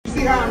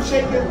see how I'm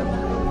shaking?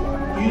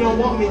 You don't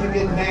want me to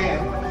get mad.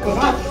 Cause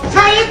I'll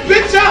tie this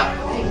bitch up.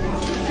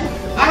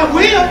 I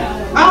will.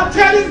 I'll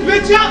tie this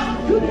bitch up.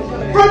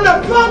 From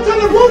the plum to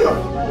the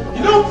rooter.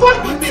 You don't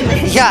fuck with me.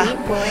 Yeah,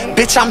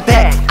 bitch, I'm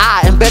back.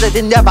 I am better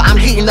than ever. I'm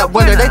heating up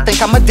winter. They think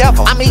I'm a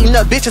devil. I'm eating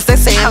up bitches. They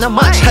saying I'm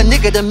munch. Her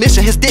nigga the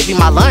mission. His dick be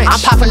my lunch. I'm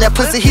popping that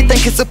pussy. He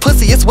think it's a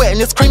pussy. It's wet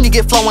and it's cream. You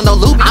get flowing no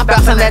lube. I'm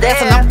bouncing that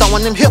ass and I'm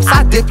throwing them hips.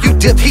 I dip, you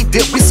dip, he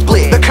dip, we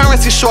split. The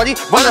currency shorty,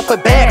 run up a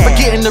bag.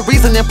 Forgetting the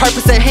reason and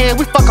purpose at hand.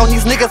 We fuck on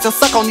these niggas and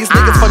suck on these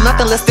niggas for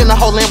nothing less than a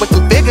whole land with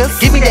them figures.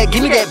 Give me that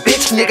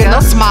bitch, nigga.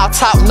 No small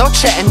talk, no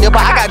chatting, nigga.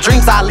 I got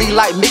dreams I lead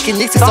like Mickey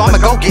Nixie, so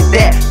I'ma go get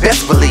that.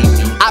 Best believe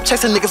me. I'm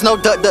chasing niggas, no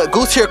duck,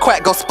 goose here,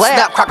 quack, go splat.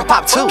 Snap, crack,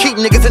 pop too. Keep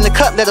niggas in the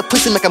cut, let a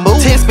pussy make a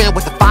move. 10 spin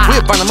with the fire,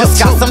 we'll burn them up.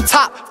 Just got some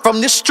top from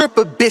this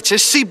stripper bitch,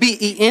 and she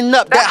be eating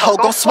up. That hoe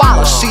gon'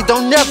 swallow. She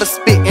don't never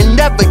spit and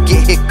never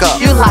get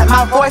hiccup. You like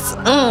my voice?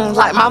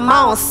 Like my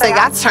mom say,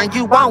 I turn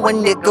you on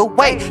when nigga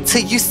wait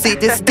till you see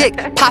this dick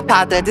pop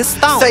out of this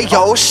stone. Say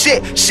yo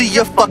shit, she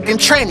a fucking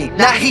tranny.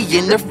 Now he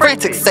in the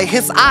frantic. Say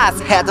his eyes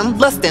had him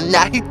lustin'.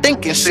 Now he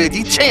thinking should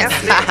he chance?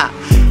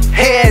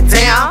 Head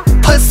down,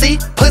 pussy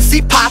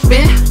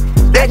poppin'.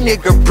 That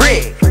nigga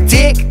brick,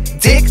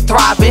 dick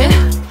throbbing.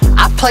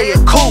 I play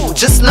it cool,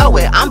 just know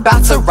it, I'm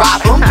about to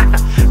rob him.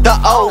 The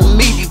old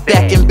Meaty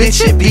back and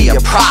bitch, it be a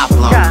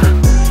problem.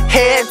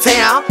 Head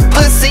down,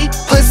 pussy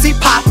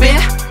poppin'.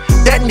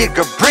 That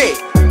nigga brick,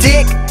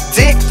 dick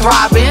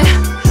throbbing.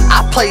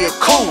 I play it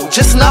cool,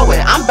 just know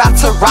it, I'm about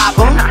to rob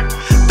him.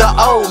 The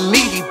old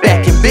Meaty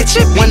back and bitch,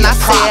 it be when I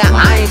said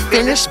I ain't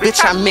finished, bitch,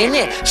 I'm in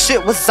it.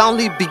 Shit was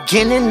only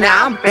beginning,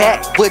 now I'm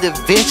back with a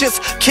vengeance.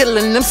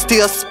 Killing them,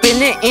 still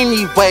spinning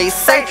anyway.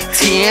 Say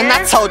 10,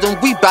 I told them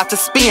we bout to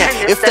spin.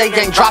 If they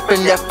ain't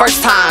dropping that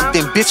first time,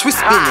 then bitch, we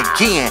spin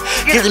again.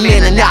 Get them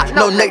in and out,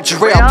 no Nate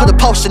Jarrell. Put a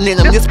potion in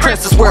them, this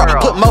princess world.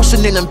 Put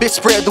motion in them, bitch,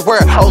 spread the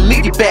word. Oh,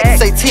 Meaty back,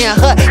 say 10,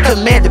 hut,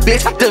 command the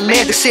bitch,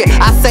 demand the shit.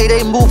 I say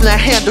they move, now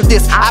handle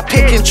this. I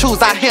pick and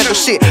choose, I handle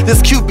shit.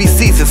 This QB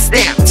season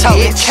stamp, toe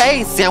it.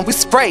 K's and we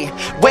spray,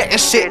 wet and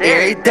shit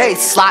every day,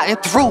 sliding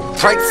through,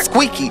 break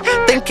squeaky,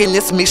 thinking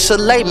it's me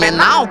Chalet, man,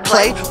 I don't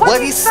play.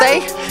 What he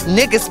say?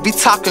 Niggas be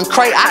talking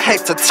cray, I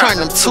hate to turn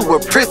them to a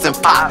prison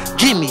pop.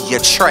 Give me a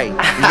tray,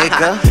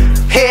 nigga.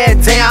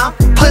 Head down,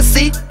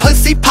 pussy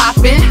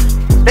poppin'.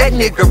 That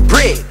nigga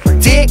brick,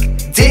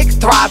 dick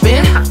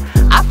throbbing.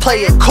 I play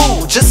it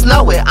cool, just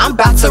know it, I'm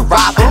about to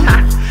rob him.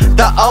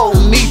 The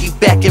old Meaty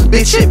back and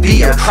bitch, it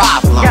be a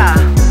problem.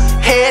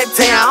 Head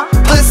down,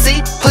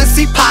 pussy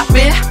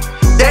poppin'.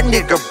 That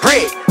nigga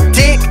brick,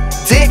 dick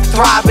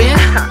throbbing.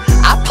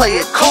 I play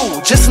it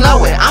cool, just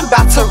know it, I'm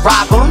about to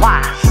rob him.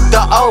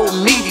 The old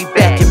Meaty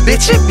back and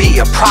bitch, it be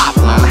a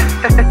problem.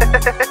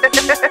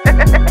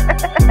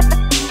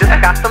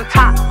 Just got some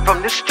top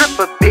from the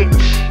stripper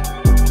bitch.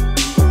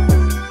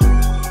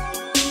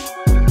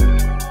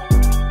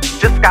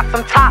 Just got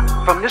some top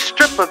from the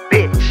stripper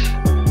bitch.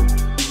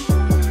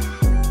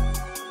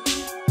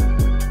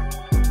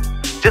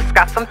 Just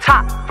got some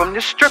top from the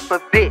stripper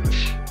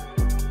bitch.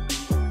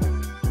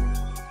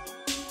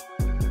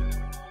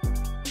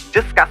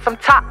 Just got some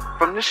top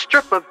from the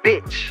stripper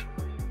bitch.